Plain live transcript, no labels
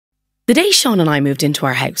The day Sean and I moved into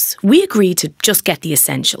our house, we agreed to just get the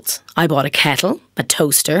essentials. I bought a kettle, a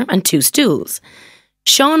toaster and 2 stools.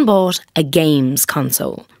 Sean bought a games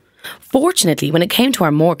console. Fortunately, when it came to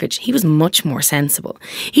our mortgage, he was much more sensible.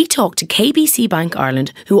 He talked to KBC Bank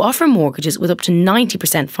Ireland, who offer mortgages with up to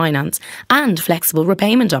 90% finance and flexible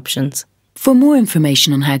repayment options. For more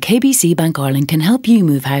information on how KBC Bank Ireland can help you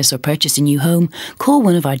move house or purchase a new home, call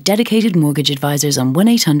one of our dedicated mortgage advisors on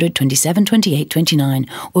 1800 27 28 29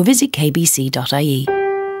 or visit kbc.ie.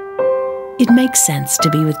 It makes sense to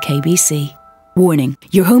be with KBC. Warning: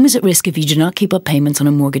 your home is at risk if you do not keep up payments on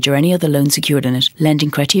a mortgage or any other loan secured in it.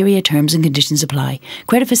 Lending criteria, terms and conditions apply.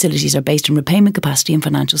 Credit facilities are based on repayment capacity and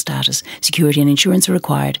financial status. Security and insurance are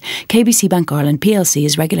required. KBC Bank Ireland plc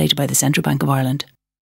is regulated by the Central Bank of Ireland.